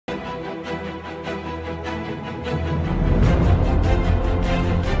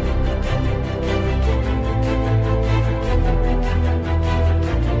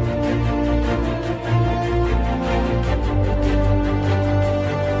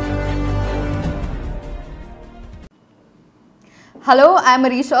Hello, I am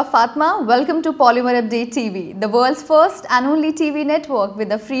Areesha Fatma. Welcome to Polymerupdate TV, the world's first and only TV network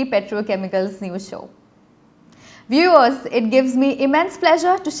with a free petrochemicals news show. Viewers, it gives me immense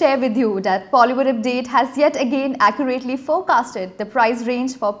pleasure to share with you that Polymerupdate has yet again accurately forecasted the price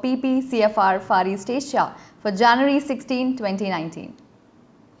range for PP CFR Far East Asia for January 16, 2019.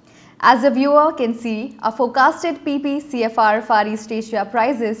 As the viewer can see, our forecasted PP CFR Far East Asia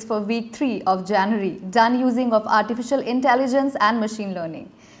prices for week 3 of January, done using of artificial intelligence and machine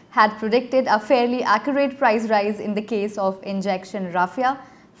learning, had predicted a fairly accurate price rise in the case of injection Raffia,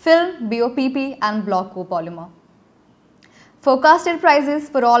 film, BOPP and Block Copolymer. Forecasted prices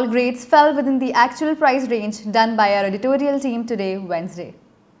for all grades fell within the actual price range done by our editorial team today, Wednesday.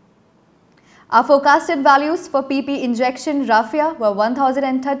 Our forecasted values for PP injection Raffia were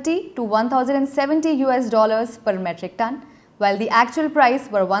 $1,030 to $1,070 per metric ton, while the actual price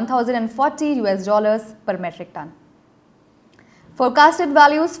were $1,040 per metric ton. Forecasted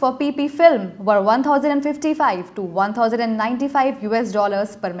values for PP film were $1,055 to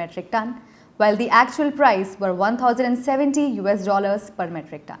 $1,095 per metric ton, while the actual price were $1,070 per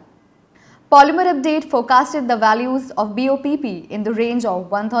metric ton. Polymerupdate forecasted the values of BOPP in the range of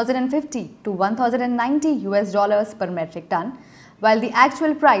 $1,050 to $1,090 per metric ton, while the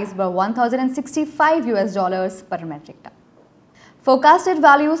actual price were $1,065 per metric ton. Forecasted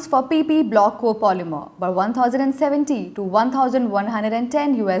values for PP Block Copolymer were $1,070 to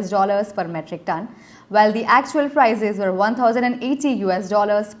 $1,110 per metric ton, while the actual prices were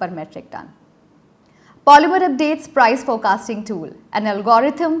 $1,080 per metric ton. Polymerupdate's price forecasting tool, an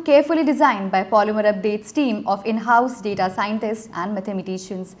algorithm carefully designed by Polymerupdate's team of in-house data scientists and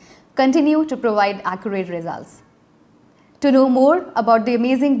mathematicians, continue to provide accurate results. To know more about the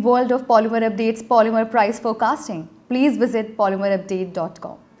amazing world of Polymerupdate's polymer price forecasting, please visit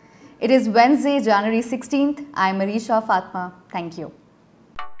polymerupdate.com. It is Wednesday, January 16th. I am Areesha Fatma. Thank you.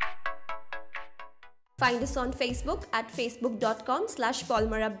 Find us on Facebook at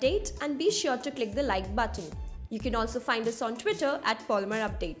facebook.com/polymerupdate and be sure to click the like button. You can also find us on Twitter at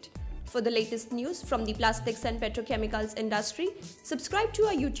polymerupdate. For the latest news from the plastics and petrochemicals industry, subscribe to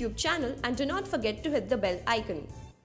our YouTube channel and do not forget to hit the bell icon.